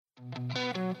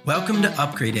Welcome to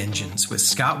Upgrade Engines with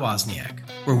Scott Wozniak,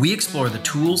 where we explore the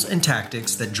tools and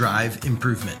tactics that drive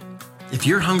improvement. If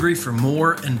you're hungry for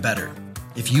more and better,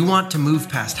 if you want to move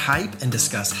past hype and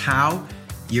discuss how,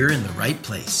 you're in the right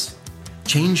place.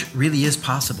 Change really is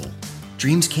possible.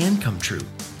 Dreams can come true.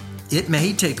 It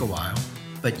may take a while,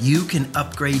 but you can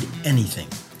upgrade anything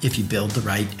if you build the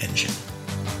right engine.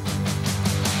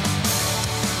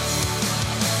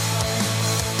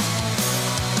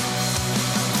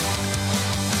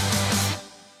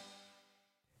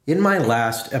 In my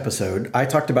last episode, I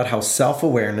talked about how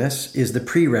self-awareness is the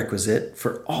prerequisite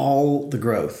for all the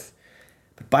growth,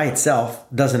 but by itself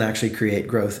doesn't actually create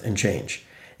growth and change.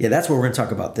 Yeah, that's what we're going to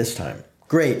talk about this time.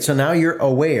 Great, so now you're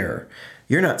aware.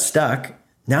 You're not stuck.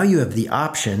 Now you have the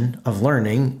option of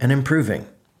learning and improving.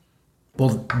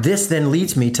 Well, this then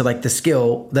leads me to the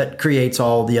skill that creates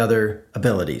all the other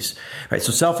abilities, right?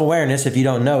 So self-awareness, if you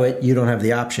don't know it, you don't have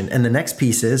the option. And the next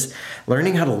piece is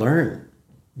learning how to learn.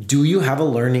 Do you have a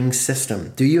learning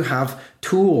system? Do you have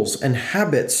tools and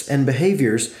habits and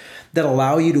behaviors that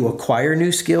allow you to acquire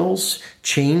new skills,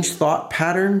 change thought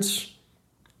patterns?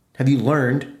 Have you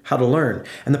learned how to learn?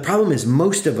 And the problem is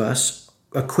most of us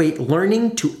equate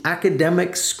learning to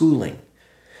academic schooling.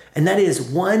 And that is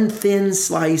one thin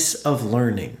slice of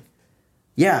learning.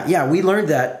 Yeah, we learned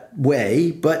that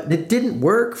way, but it didn't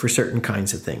work for certain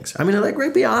kinds of things. I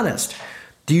mean, be honest.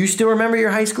 Do you still remember your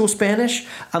high school Spanish?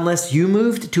 Unless you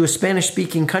moved to a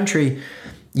Spanish-speaking country,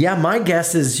 yeah, my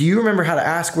guess is you remember how to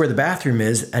ask where the bathroom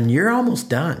is, and you're almost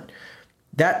done.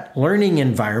 That learning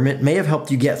environment may have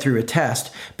helped you get through a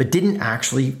test, but didn't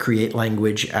actually create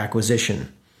language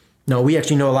acquisition. No, we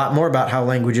actually know a lot more about how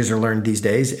languages are learned these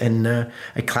days, and a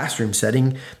classroom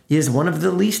setting is one of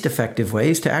the least effective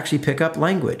ways to actually pick up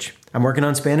language. I'm working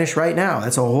on Spanish right now.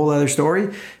 That's a whole other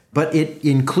story, but it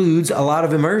includes a lot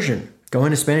of immersion.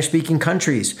 Going to Spanish-speaking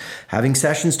countries, having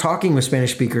sessions talking with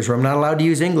Spanish speakers where I'm not allowed to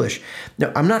use English.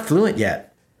 No, I'm not fluent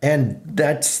yet, and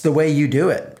that's the way you do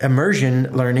it.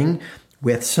 Immersion learning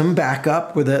with some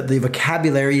backup, where the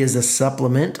vocabulary is a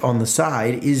supplement on the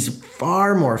side, is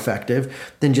far more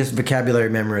effective than just vocabulary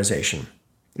memorization.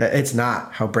 It's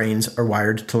not how brains are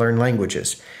wired to learn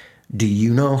languages. Do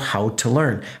you know how to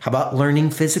learn? How about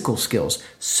learning physical skills?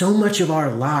 So much of our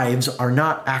lives are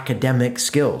not academic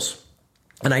skills.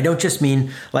 And I don't just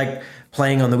mean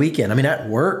playing on the weekend. I mean, at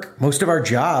work, most of our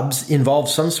jobs involve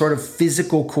some sort of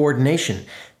physical coordination.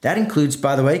 That includes,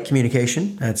 by the way,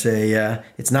 communication.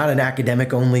 It's not an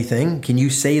academic only thing. Can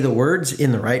you say the words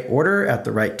in the right order at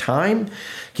the right time?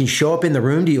 Can you show up in the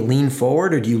room? Do you lean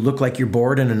forward, or do you look like you're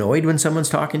bored and annoyed when someone's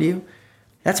talking to you?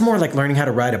 That's more like learning how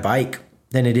to ride a bike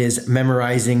than it is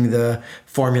memorizing the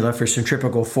formula for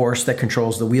centrifugal force that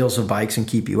controls the wheels of bikes and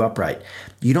keep you upright.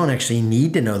 You don't actually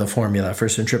need to know the formula for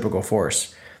centrifugal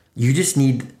force. You just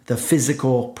need the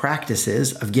physical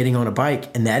practices of getting on a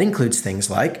bike. And that includes things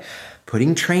like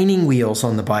putting training wheels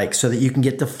on the bike so that you can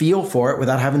get the feel for it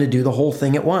without having to do the whole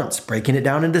thing at once, breaking it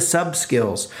down into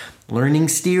sub-skills, learning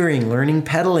steering, learning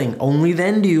pedaling. Only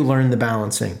then do you learn the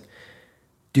balancing.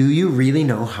 Do you really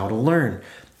know how to learn?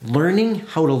 Learning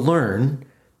how to learn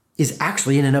is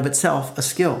actually in and of itself a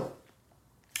skill.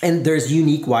 And there's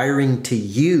unique wiring to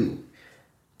you.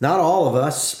 Not all of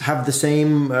us have the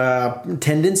same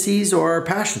tendencies or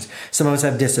passions. Some of us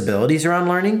have disabilities around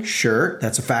learning. Sure,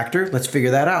 that's a factor. Let's figure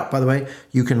that out. By the way,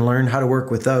 you can learn how to work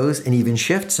with those and even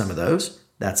shift some of those.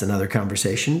 That's another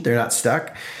conversation. They're not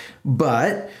stuck.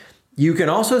 But you can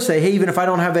also say, hey, even if I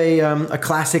don't have a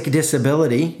classic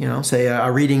disability, say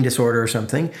a reading disorder or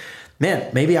something,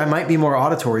 man, maybe I might be more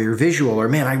auditory or visual, or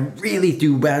man, I really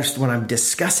do best when I'm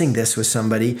discussing this with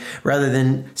somebody rather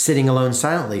than sitting alone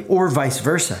silently, or vice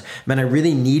versa. Man, I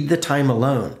really need the time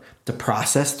alone to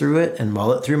process through it and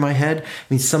mull it through my head. I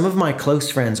mean, some of my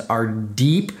close friends are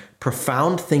deep,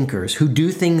 profound thinkers who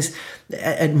do things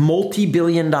at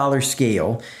multi-billion-dollar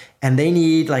scale, and they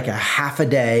need a half a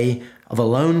day of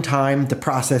alone time to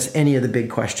process any of the big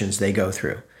questions they go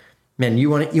through. Man,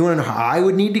 you want to know how I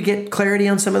would need to get clarity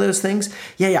on some of those things?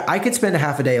 Yeah, I could spend a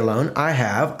half a day alone.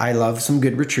 I love some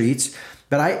good retreats,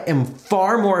 but I am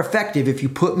far more effective if you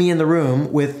put me in the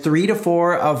room with 3 to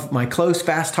 4 of my close,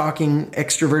 fast-talking,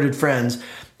 extroverted friends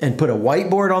and put a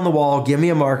whiteboard on the wall, give me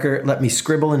a marker, let me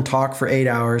scribble and talk for 8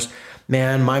 hours.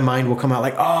 Man, my mind will come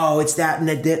out oh, it's that and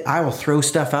that. I will throw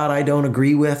stuff out I don't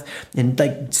agree with and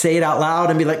say it out loud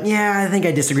and be yeah, I think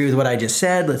I disagree with what I just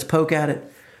said. Let's poke at it.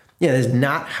 Yeah, that's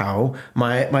not how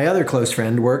my other close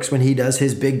friend works when he does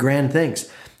his big grand things.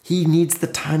 He needs the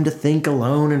time to think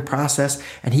alone and process,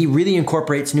 and he really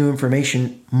incorporates new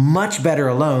information much better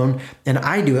alone, and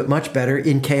I do it much better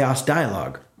in chaos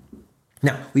dialogue.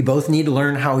 Now, we both need to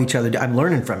learn how each other do. I'm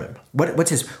learning from him. What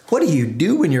do you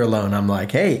do when you're alone? I'm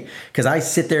like, hey, because I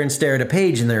sit there and stare at a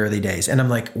page in the early days. And I'm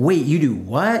like, wait, you do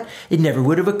what? It never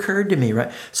would have occurred to me,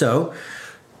 right? So,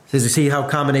 as you see how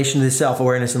combination of this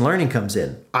self-awareness and learning comes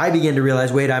in, I begin to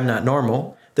realize, wait, I'm not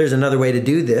normal. There's another way to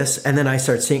do this. And then I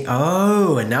start seeing,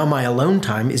 and now my alone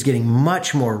time is getting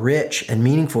much more rich and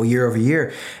meaningful year over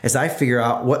year as I figure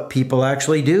out what people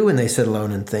actually do when they sit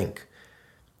alone and think.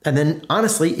 And then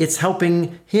honestly, it's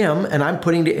helping him, and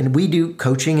and we do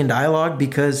coaching and dialogue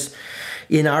because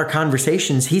in our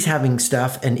conversations, he's having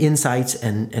stuff and insights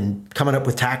and coming up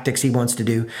with tactics he wants to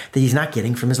do that he's not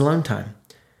getting from his alone time.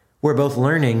 We're both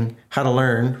learning how to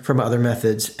learn from other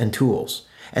methods and tools.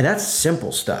 And that's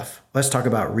simple stuff. Let's talk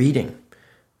about reading.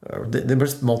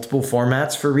 There's multiple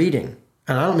formats for reading.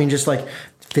 And I don't mean just like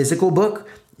physical book,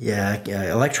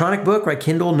 electronic book, right?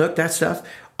 Kindle, Nook, that stuff.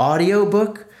 Audio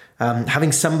book.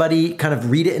 Having somebody kind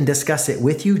of read it and discuss it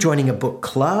with you, joining a book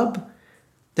club.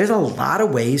 There's a lot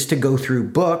of ways to go through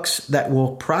books that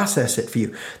will process it for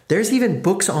you. There's even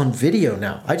books on video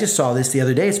now. I just saw this the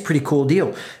other day. It's a pretty cool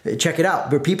deal. Check it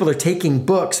out. Where people are taking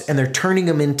books and they're turning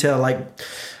them into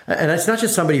and it's not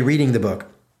just somebody reading the book.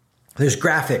 There's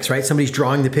graphics, right? Somebody's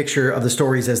drawing the picture of the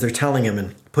stories as they're telling them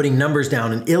and putting numbers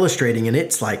down and illustrating. And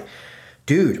it's like,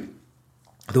 dude,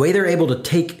 the way they're able to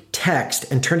take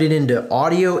text and turn it into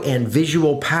audio and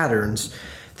visual patterns,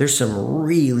 there's some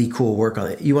really cool work on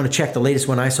it. You want to check the latest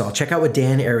one I saw. Check out what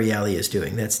Dan Ariely is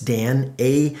doing. That's Dan,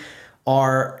 Ariely.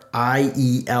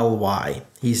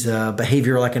 He's a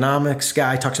behavioral economics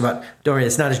guy. Talks about, don't worry,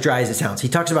 it's not as dry as it sounds. He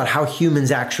talks about how humans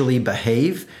actually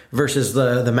behave versus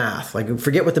the math. Like,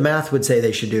 forget what the math would say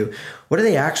they should do. What do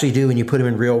they actually do when you put them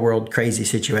in real world crazy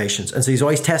situations? And so he's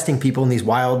always testing people in these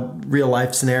wild real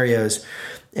life scenarios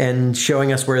and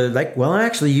showing us where they're like, well,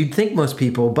 actually, you'd think most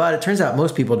people, but it turns out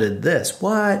most people did this.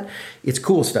 What? It's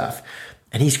cool stuff.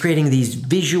 And he's creating these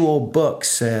visual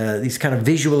books, these kind of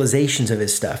visualizations of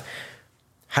his stuff.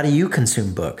 How do you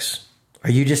consume books? Are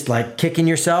you just like kicking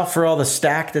yourself for all the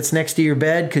stack that's next to your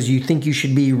bed because you think you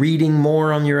should be reading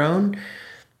more on your own?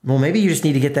 Well, maybe you just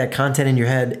need to get that content in your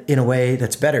head in a way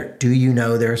that's better. Do you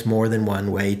know there's more than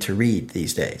one way to read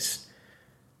these days?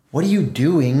 What are you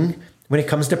doing when it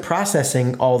comes to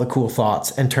processing all the cool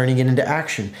thoughts and turning it into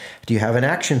action? Do you have an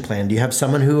action plan? Do you have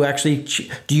someone who actually,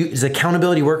 does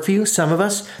accountability work for you? Some of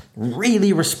us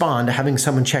really respond to having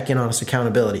someone check in on us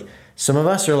accountability. Some of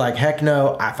us are like, heck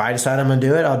no, if I decide I'm going to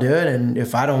do it, I'll do it. And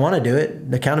if I don't want to do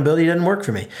it, the accountability doesn't work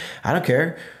for me. I don't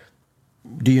care.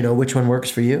 Do you know which one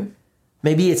works for you?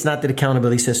 Maybe it's not that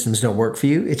accountability systems don't work for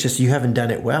you. It's just you haven't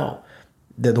done it well.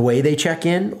 The way they check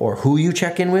in, or who you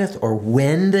check in with, or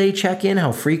when they check in,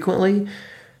 how frequently.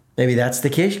 Maybe that's the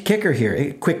kicker here.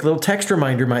 A quick little text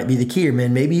reminder might be the key. Or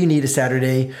man, maybe you need a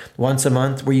Saturday once a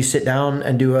month where you sit down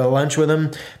and do a lunch with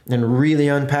them and really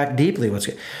unpack deeply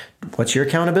what's your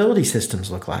accountability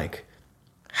systems look like.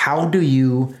 How do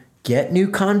you get new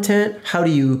content? How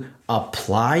do you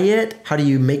apply it? How do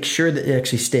you make sure that it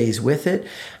actually stays with it?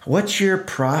 What's your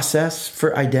process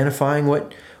for identifying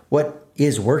what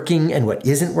is working and what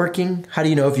isn't working? How do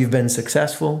you know if you've been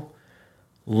successful?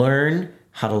 Learn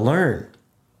how to learn.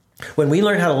 When we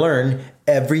learn how to learn,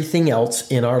 everything else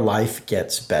in our life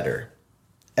gets better.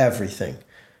 Everything.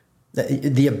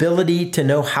 The ability to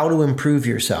know how to improve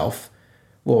yourself.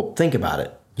 Well, think about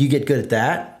it. You get good at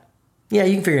that. Yeah,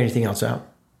 you can figure anything else out.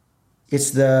 It's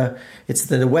the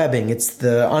webbing. It's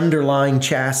the underlying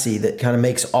chassis that kind of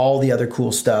makes all the other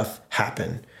cool stuff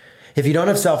happen. If you don't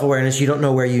have self-awareness, you don't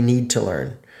know where you need to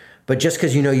learn. But just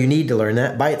because you know you need to learn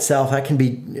that by itself, that can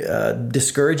be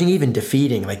discouraging, even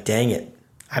defeating. Like, dang it,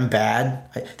 I'm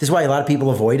bad. This is why a lot of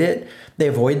people avoid it. They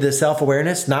avoid the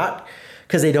self-awareness, not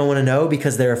because they don't want to know,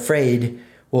 because they're afraid,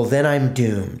 well, then I'm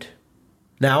doomed.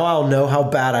 Now I'll know how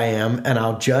bad I am and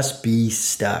I'll just be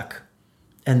stuck.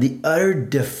 And the utter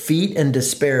defeat and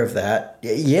despair of that,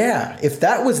 yeah, if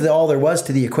that was all there was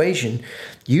to the equation,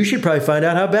 you should probably find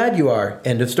out how bad you are.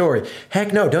 End of story.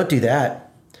 Heck no, don't do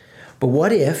that. But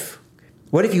what if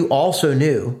you also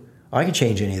knew, I can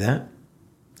change any of that.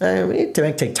 It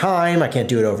might take time. I can't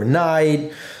do it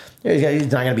overnight.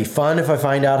 It's not going to be fun if I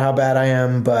find out how bad I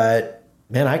am, but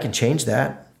man, I can change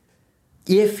that.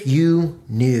 If you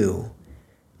knew,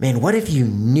 man, what if you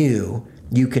knew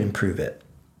you could improve it?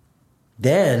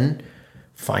 Then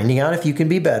finding out if you can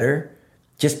be better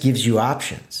just gives you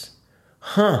options.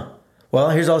 Well,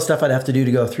 here's all the stuff I'd have to do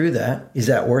to go through that. Is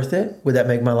that worth it? Would that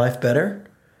make my life better?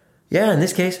 Yeah, in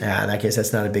this case,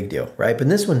 that's not a big deal, right? But in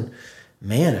this one,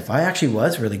 man, if I actually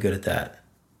was really good at that,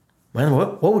 man,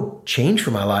 what would change for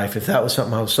my life if that was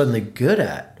something I was suddenly good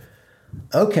at?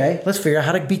 Okay, let's figure out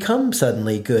how to become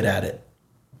suddenly good at it.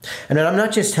 And I'm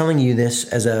not just telling you this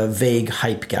as a vague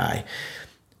hype guy.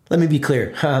 Let me be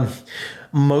clear.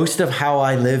 Most of how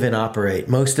I live and operate,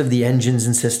 most of the engines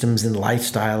and systems and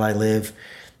lifestyle I live,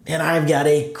 and I've got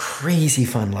a crazy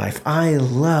fun life. I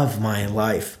love my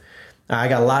life. I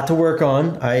got a lot to work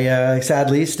on. I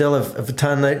sadly still have a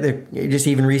ton just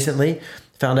even recently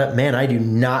found out, man, I do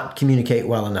not communicate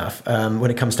well enough. When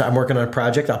it comes to, I'm working on a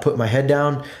project, I'll put my head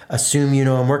down, assume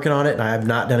I'm working on it, and I have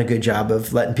not done a good job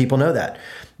of letting people know that.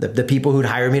 The people who'd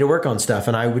hire me to work on stuff,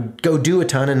 and I would go do a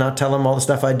ton and not tell them all the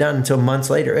stuff I'd done until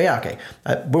months later. Yeah, okay,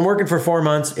 I've been working for 4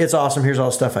 months. It's awesome. Here's all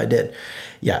the stuff I did.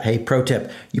 Yeah, hey, pro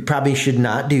tip. You probably should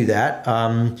not do that.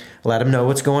 Let them know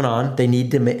what's going on. They need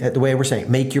to, the way we're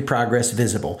saying, make your progress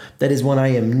visible. That is one I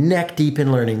am neck deep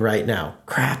in learning right now.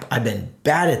 Crap, I've been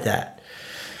bad at that.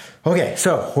 Okay,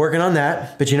 so working on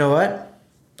that. But you know what?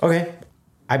 Okay,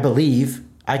 I believe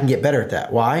I can get better at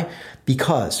that. Why?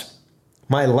 Because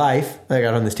my life, I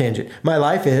got on this tangent. My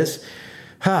life is,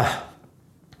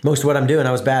 most of what I'm doing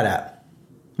I was bad at.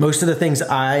 Most of the things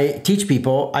I teach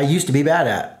people, I used to be bad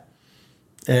at.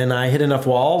 And I hit enough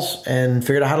walls and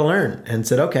figured out how to learn and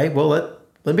said, okay, well, let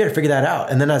me better figure that out.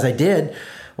 And then as I did,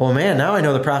 well, man, now I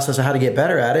know the process of how to get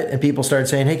better at it. And people started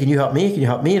saying, hey, can you help me? Can you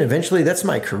help me? And eventually that's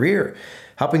my career,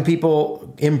 helping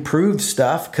people improve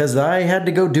stuff because I had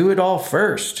to go do it all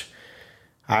first.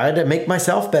 I had to make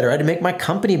myself better. I had to make my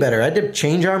company better. I had to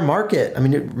change our market. I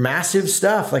mean, massive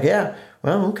stuff. Like, yeah,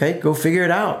 well, okay, go figure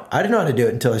it out. I didn't know how to do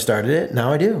it until I started it.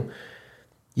 Now I do.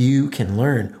 You can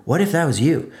learn. What if that was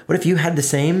you? What if you had the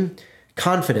same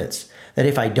confidence that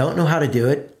if I don't know how to do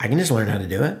it, I can just learn how to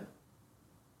do it?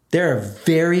 There are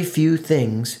very few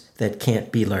things that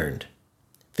can't be learned.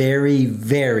 Very,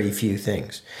 very few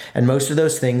things. And most of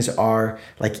those things are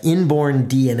like inborn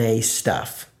DNA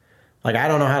stuff. Like, I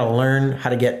don't know how to learn how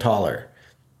to get taller.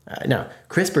 Now,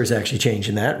 CRISPR is actually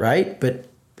changing that, right? But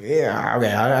yeah,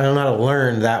 okay, I don't know how to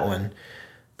learn that one.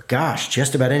 But gosh,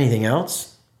 just about anything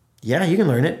else, yeah, you can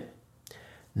learn it.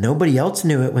 Nobody else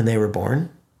knew it when they were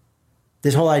born.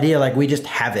 This whole idea, like, we just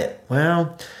have it.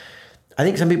 Well, I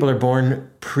think some people are born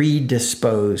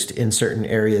predisposed in certain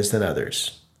areas than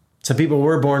others. Some people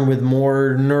were born with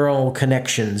more neural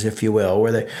connections, if you will,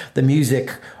 where the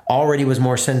music already was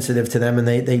more sensitive to them and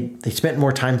they spent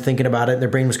more time thinking about it and their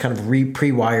brain was kind of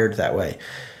pre-wired that way.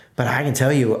 But I can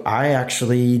tell you, I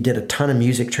actually did a ton of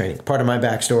music training, part of my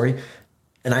backstory.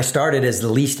 And I started as the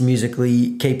least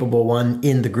musically capable one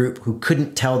in the group who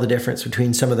couldn't tell the difference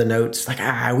between some of the notes. Like,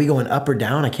 are we going up or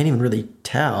down? I can't even really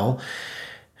tell.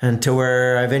 Until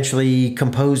where I eventually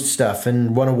composed stuff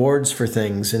and won awards for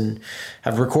things and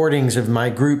have recordings of my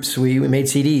groups. We made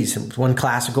CDs, one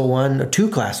classical one, two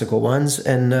classical ones,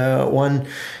 and one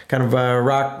kind of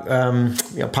rock,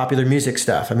 popular music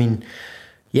stuff. I mean,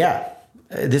 yeah,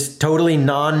 this totally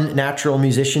non-natural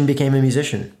musician became a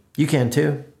musician. You can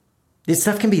too. This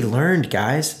stuff can be learned,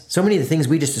 guys. So many of the things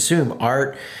we just assume,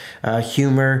 art,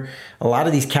 humor, a lot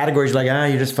of these categories like,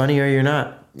 you're just funny or you're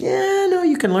not. Yeah, no,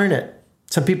 you can learn it.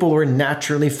 Some people were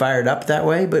naturally fired up that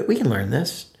way, but we can learn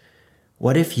this.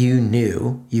 What if you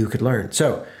knew you could learn?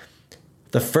 So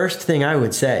the first thing I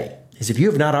would say is if you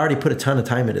have not already put a ton of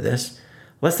time into this,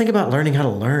 let's think about learning how to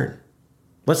learn.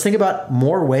 Let's think about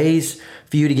more ways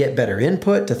for you to get better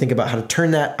input, to think about how to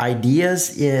turn that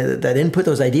input,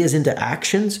 those ideas into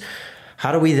actions.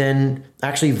 How do we then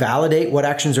actually validate what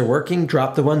actions are working,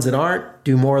 drop the ones that aren't,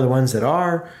 do more of the ones that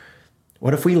are?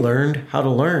 What if we learned how to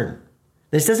learn?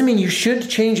 This doesn't mean you should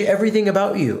change everything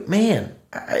about you. Man,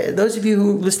 those of you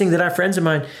who are listening that are friends of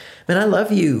mine, man, I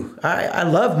love you. I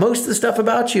love most of the stuff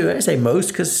about you. I say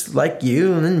most because like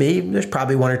you and me, there's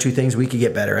probably one or two things we could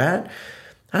get better at.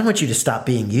 I don't want you to stop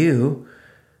being you.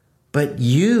 But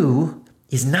you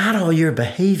is not all your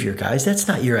behavior, guys. That's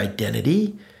not your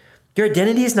identity. Your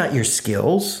identity is not your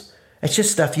skills. It's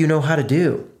just stuff you know how to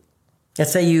do.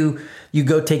 Let's say you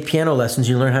go take piano lessons,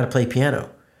 you learn how to play piano.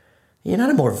 You're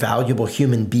not a more valuable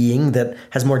human being that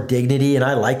has more dignity and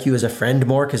I like you as a friend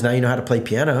more because now you know how to play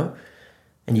piano.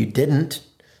 And you didn't.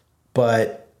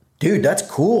 But, dude, that's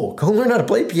cool. Go learn how to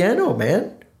play piano,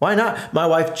 man. Why not? My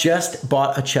wife just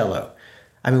bought a cello.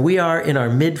 I mean, we are in our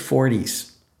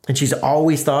mid-40s. And she's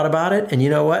always thought about it. And you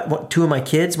know what? Two of my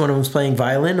kids, one of them's playing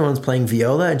violin, one of them's playing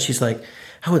viola. And she's like,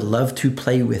 I would love to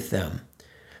play with them.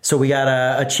 So we got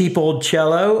a cheap old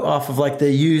cello off of like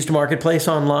the used marketplace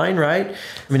online, right?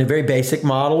 I mean, a very basic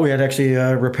model. We had to actually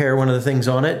repair one of the things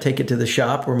on it, take it to the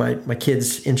shop where my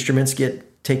kids' instruments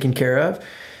get taken care of.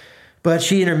 But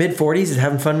she in her mid-40s is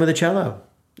having fun with a cello.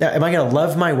 Now, am I going to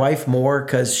love my wife more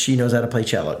because she knows how to play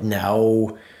cello?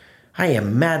 No. I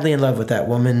am madly in love with that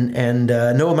woman, and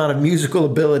no amount of musical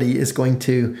ability is going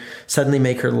to suddenly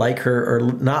make her like her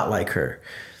or not like her.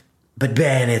 But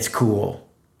man, it's cool.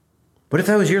 What if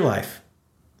that was your life?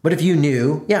 What if you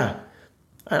knew, yeah,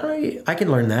 I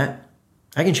can learn that.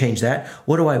 I can change that.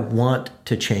 What do I want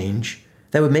to change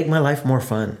that would make my life more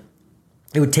fun?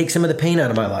 It would take some of the pain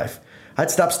out of my life.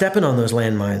 I'd stop stepping on those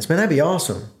landmines. Man, that'd be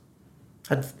awesome.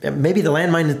 Maybe the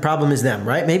landmine problem is them,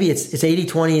 right? Maybe it's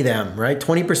 80-20 them, right?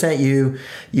 20%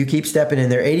 you keep stepping in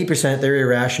there. 80% they're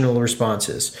irrational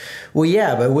responses. Well,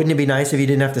 yeah, but wouldn't it be nice if you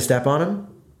didn't have to step on them?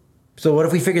 So what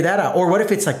if we figure that out? Or what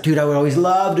if it's like, dude, I would always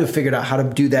love to have figured out how to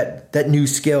do that new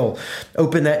skill,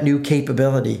 open that new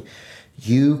capability.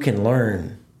 You can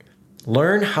learn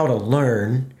how to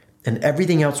learn, and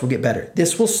everything else will get better.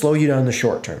 This will slow you down in the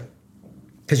short term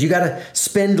because you got to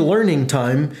spend learning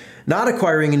time, not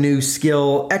acquiring a new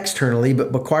skill externally,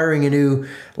 but acquiring a new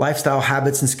lifestyle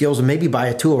habits and skills, and maybe buy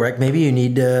a tool, right? Maybe you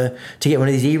need to get one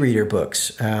of these e-reader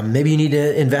books. Maybe you need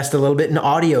to invest a little bit in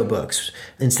audio books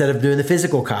instead of doing the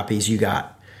physical copies you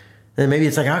got. And maybe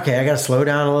it's like, okay, I got to slow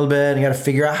down a little bit. I got to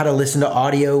figure out how to listen to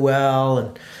audio well.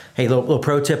 And hey, little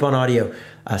pro tip on audio,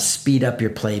 speed up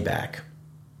your playback.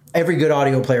 Every good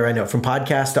audio player I know, from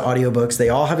podcasts to audiobooks, they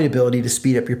all have the ability to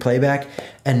speed up your playback.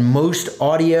 And most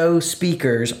audio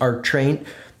speakers are trained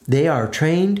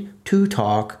to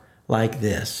talk like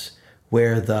this,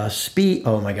 where the speed,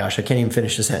 oh my gosh, I can't even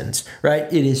finish the sentence, right?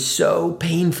 It is so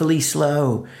painfully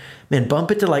slow. Man,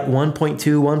 bump it to like 1.2,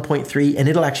 1.3, and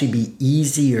it'll actually be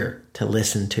easier to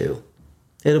listen to.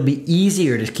 It'll be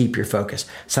easier to keep your focus.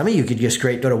 Some of you could just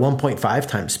go to 1.5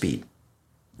 times speed.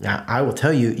 Now, I will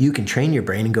tell you, you can train your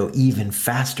brain and go even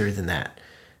faster than that.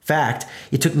 In fact,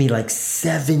 it took me like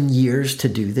 7 years to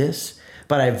do this,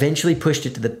 but I eventually pushed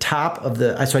it to the top of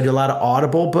so I do a lot of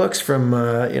Audible books from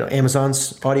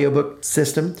Amazon's audiobook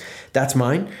system. That's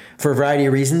mine for a variety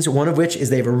of reasons, one of which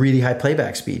is they have a really high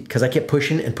playback speed because I kept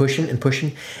pushing and pushing and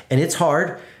pushing, and it's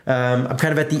hard. I'm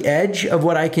kind of at the edge of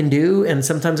what I can do, and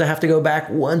sometimes I have to go back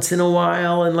once in a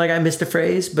while and like I missed a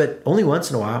phrase, but only once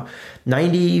in a while.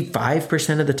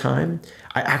 95% of the time,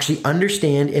 I actually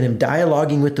understand and am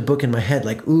dialoguing with the book in my head,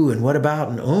 like, ooh, and what about,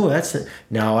 and oh,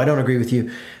 no, I don't agree with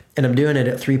you. And I'm doing it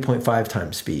at 3.5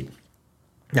 times speed.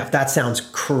 Now, if that sounds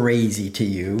crazy to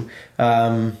you,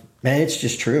 man, it's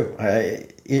just true.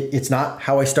 It's not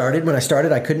how I started. When I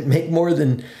started, I couldn't make more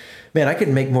than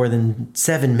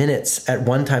 7 minutes at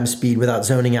 1 time speed without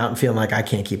zoning out and feeling like I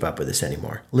can't keep up with this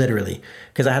anymore, literally.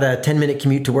 Because I had a 10-minute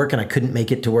commute to work and I couldn't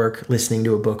make it to work listening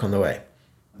to a book on the way.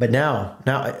 But now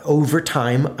over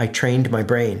time, I trained my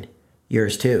brain,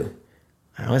 yours too.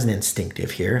 I wasn't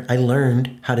instinctive here. I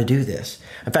learned how to do this.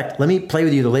 In fact, let me play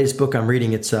with you the latest book I'm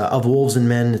reading. It's Of Wolves and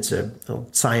Men. It's a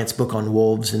science book on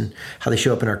wolves and how they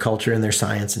show up in our culture and their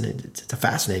science. And it's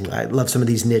fascinating. I love some of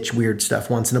these niche weird stuff.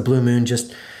 Once in a blue moon,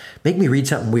 just make me read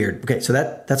something weird. Okay, so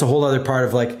that's a whole other part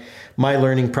of like my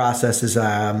learning process is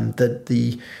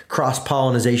the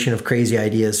cross-pollination of crazy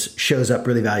ideas shows up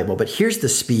really valuable. But here's the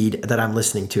speed that I'm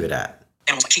listening to it at.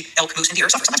 Animals like sheep, elk, moose, and deer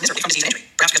suffer sometimes miserably from disease and injury.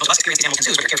 Perhaps because those less experienced animals in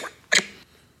zoos were cared for. Okay.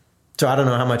 So I don't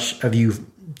know how much of you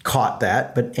caught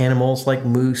that, but animals like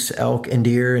moose, elk, and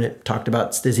deer, and it talked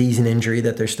about disease and injury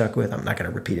that they're stuck with. I'm not going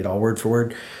to repeat it all word for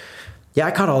word. Yeah,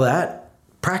 I caught all that.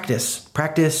 Practice,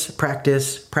 practice,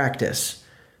 practice, practice.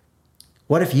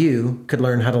 What if you could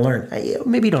learn how to learn?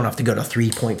 Maybe you don't have to go to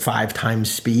 3.5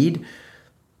 times speed,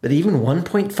 but even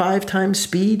 1.5 times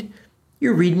speed,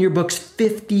 you're reading your books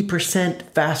 50%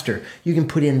 faster. You can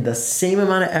put in the same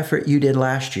amount of effort you did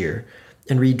last year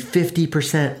and read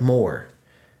 50% more.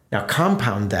 Now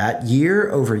compound that year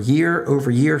over year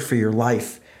over year for your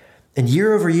life. And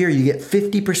year over year, you get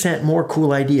 50% more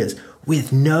cool ideas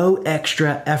with no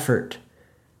extra effort.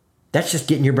 That's just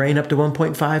getting your brain up to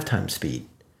 1.5 times speed.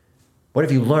 What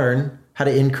if you learn how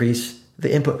to increase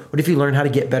the input? What if you learn how to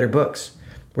get better books?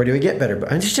 Where do we get better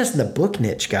books? It's just in the book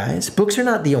niche, guys. Books are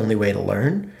not the only way to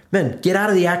learn. Man, get out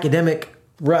of the academic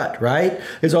rut, right?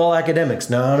 It's all academics.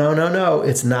 No.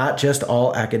 It's not just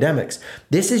all academics.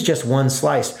 This is just one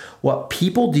slice. What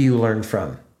people do you learn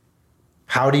from?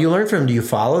 How do you learn from them? Do you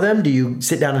follow them? Do you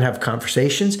sit down and have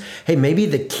conversations? Hey, maybe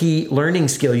the key learning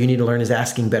skill you need to learn is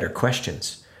asking better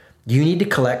questions. You need to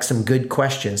collect some good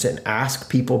questions and ask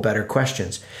people better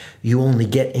questions. You only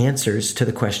get answers to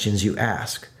the questions you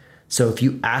ask. So if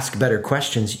you ask better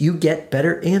questions, you get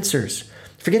better answers.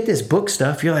 Forget this book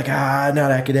stuff. You're like,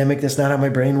 not academic. That's not how my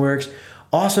brain works.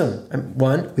 Awesome.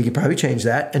 One, we could probably change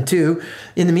that. And two,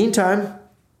 in the meantime,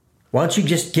 why don't you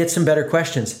just get some better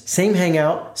questions? Same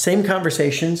hangout, same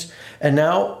conversations. And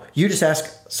now you just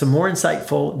ask some more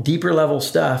insightful, deeper level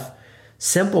stuff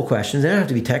Simple questions. They don't have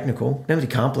to be technical. They don't have to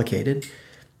be complicated.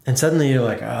 And suddenly you're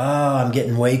like, oh, I'm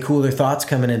getting way cooler thoughts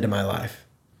coming into my life.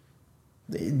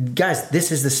 Guys,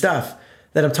 this is the stuff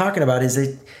that I'm talking about. Are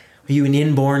you an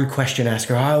inborn question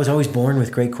asker? Oh, I was always born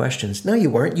with great questions. No,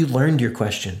 you weren't. You learned your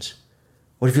questions.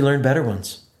 What if you learned better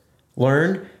ones?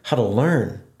 Learn how to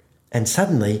learn. And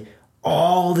suddenly,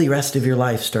 all the rest of your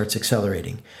life starts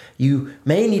accelerating. You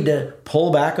may need to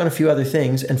pull back on a few other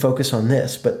things and focus on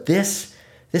this, but this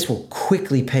will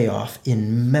quickly pay off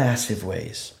in massive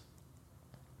ways.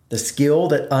 The skill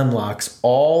that unlocks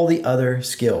all the other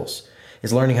skills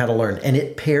is learning how to learn, and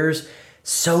it pairs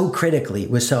so critically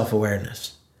with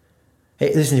self-awareness.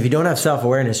 Hey, listen, if you don't have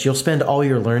self-awareness, you'll spend all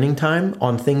your learning time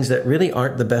on things that really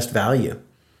aren't the best value.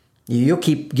 You'll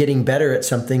keep getting better at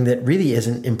something that really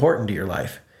isn't important to your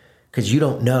life because you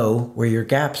don't know where your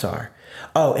gaps are.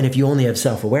 Oh, and if you only have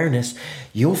self-awareness,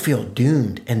 you'll feel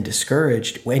doomed and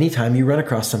discouraged anytime you run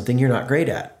across something you're not great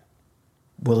at.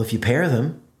 Well, if you pair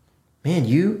them, man,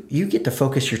 you get to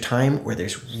focus your time where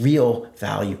there's real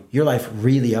value. Your life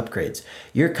really upgrades.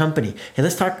 Your company. Hey,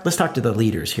 let's talk to the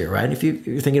leaders here, right? If you're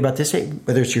thinking about this, hey,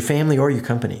 whether it's your family or your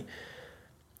company,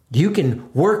 you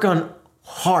can work on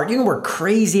hard. You can work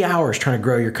crazy hours trying to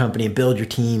grow your company and build your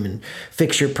team and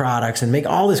fix your products and make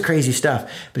all this crazy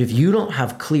stuff. But if you don't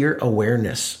have clear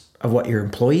awareness of what your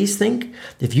employees think,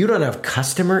 if you don't have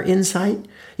customer insight,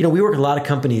 we work with a lot of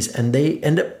companies and they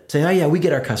end up saying, oh yeah, we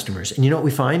get our customers. And you know what we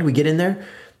find? We get in there,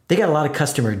 they got a lot of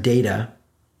customer data.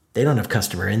 They don't have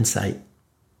customer insight.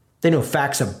 They know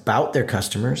facts about their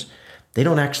customers. They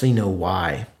don't actually know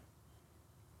why.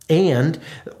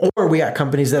 Or we got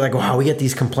companies that are like, wow, we get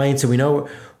these complaints and we don't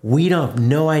have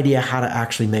no idea how to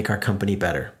actually make our company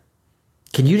better.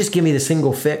 Can you just give me the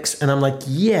single fix? And I'm like,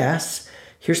 yes,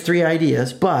 here's 3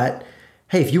 ideas. But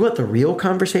hey, if you want the real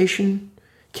conversation,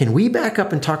 can we back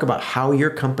up and talk about how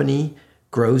your company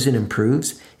grows and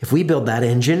improves? If we build that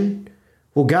engine,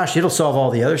 well, gosh, it'll solve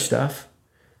all the other stuff.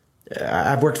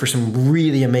 I've worked for some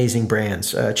really amazing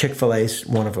brands. Chick-fil-A's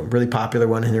one of them, really popular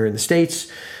one, and they're in the States.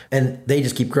 And they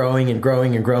just keep growing and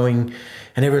growing and growing.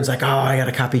 And everyone's like, oh, I got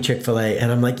to copy Chick-fil-A.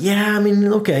 And I'm like, yeah,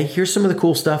 okay, here's some of the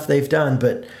cool stuff they've done.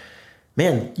 But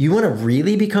man, you want to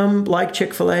really become like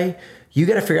Chick-fil-A? You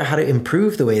got to figure out how to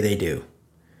improve the way they do.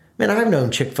 Man, I've known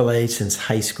Chick-fil-A since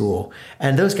high school,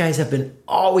 and those guys have been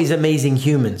always amazing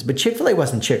humans. But Chick-fil-A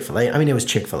wasn't Chick-fil-A. I mean, it was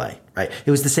Chick-fil-A, right?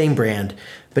 It was the same brand,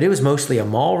 but it was mostly a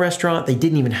mall restaurant. They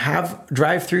didn't even have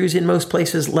drive-thrus in most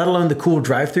places, let alone the cool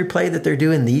drive-thru play that they're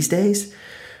doing these days.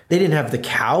 They didn't have the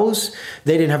cows.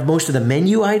 They didn't have most of the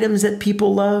menu items that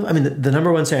people love. I mean, the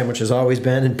number one sandwich has always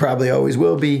been and probably always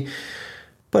will be.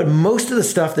 But most of the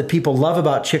stuff that people love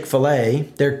about Chick-fil-A,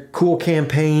 their cool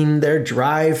campaign, their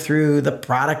drive-through, the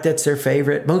product that's their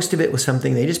favorite, most of it was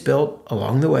something they just built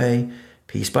along the way,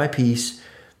 piece by piece.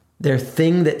 Their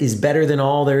thing that is better than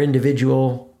all their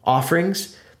individual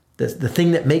offerings, the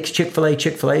thing that makes Chick-fil-A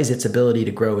Chick-fil-A is its ability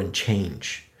to grow and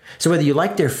change. So whether you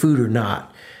like their food or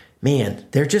not, man,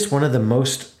 they're just one of the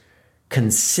most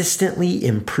consistently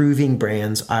improving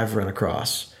brands I've run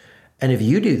across. And if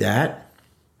you do that,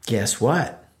 guess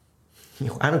what?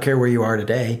 I don't care where you are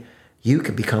today. You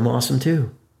could become awesome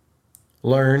too.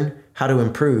 Learn how to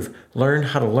improve. Learn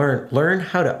how to learn. Learn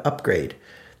how to upgrade.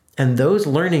 And those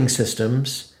learning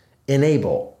systems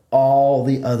enable all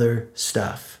the other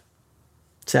stuff.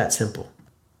 It's that simple.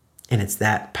 And it's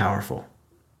that powerful.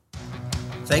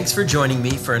 Thanks for joining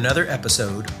me for another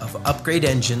episode of Upgrade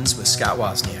Engines with Scott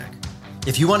Wozniak.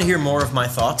 If you want to hear more of my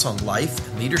thoughts on life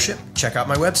and leadership, check out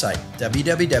my website,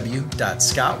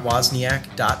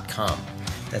 www.scottwozniak.com.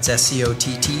 That's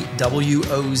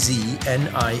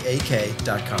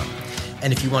SCOTTWOZNIAK.com.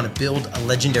 And if you want to build a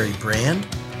legendary brand,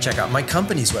 check out my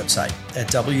company's website at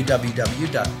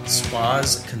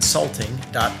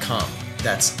www.swozconsulting.com.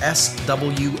 That's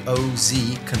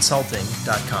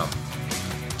SWOZconsulting.com.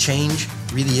 Change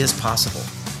really is possible.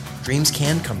 Dreams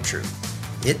can come true.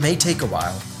 It may take a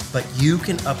while, but you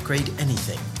can upgrade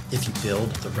anything if you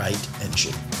build the right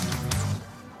engine.